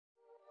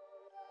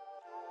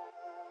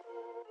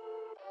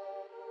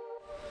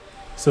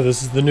So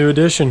this is the new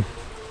edition,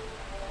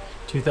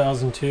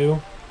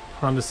 2002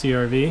 Honda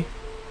CR-V.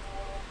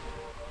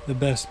 The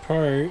best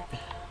part,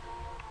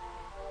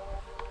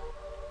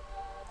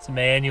 it's a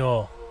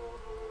manual.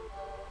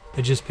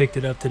 I just picked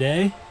it up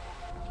today.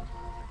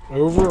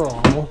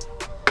 Overall,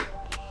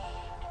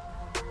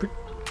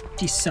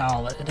 pretty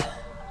solid.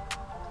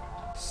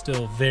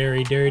 Still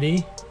very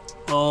dirty.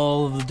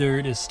 All of the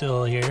dirt is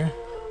still here.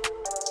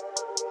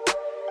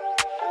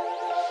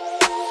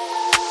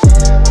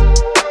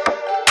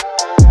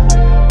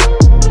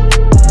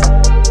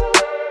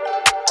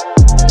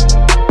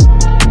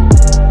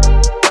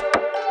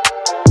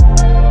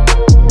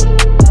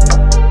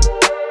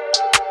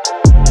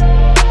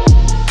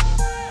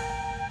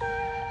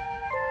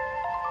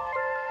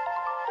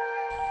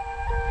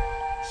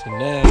 So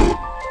now,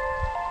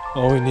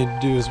 all we need to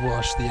do is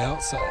wash the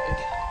outside.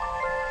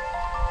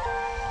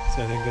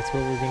 So I think that's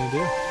what we're gonna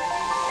do.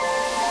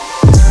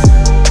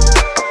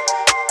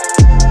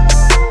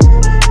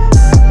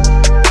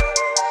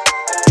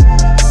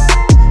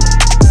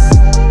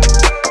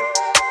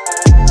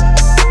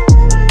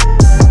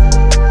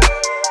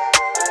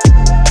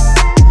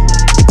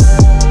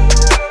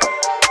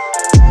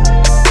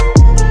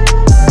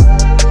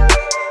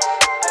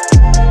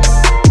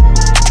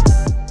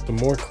 Some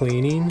more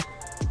cleaning.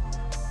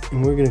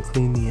 And we're gonna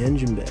clean the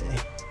engine bay.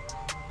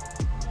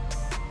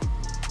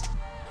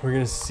 We're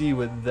gonna see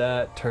what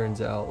that turns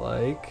out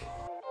like.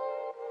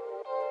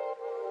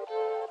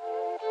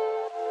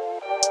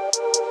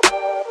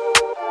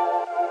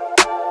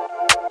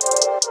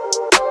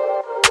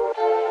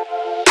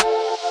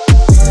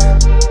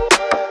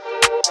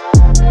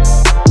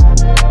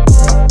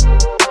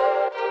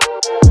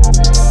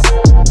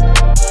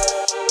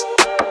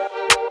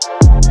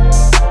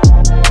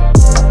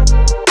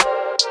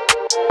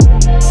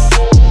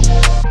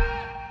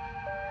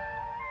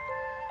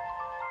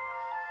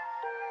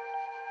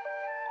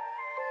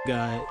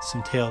 Got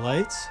some tail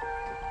lights.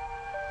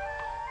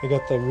 I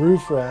got the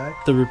roof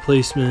rack, the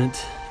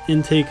replacement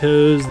intake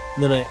hose.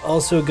 Then I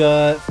also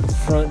got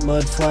front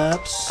mud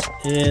flaps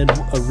and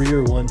a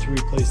rear one to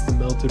replace the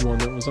melted one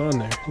that was on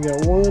there. I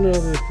got one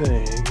other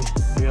thing.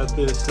 I got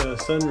this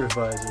sunroof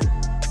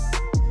visor.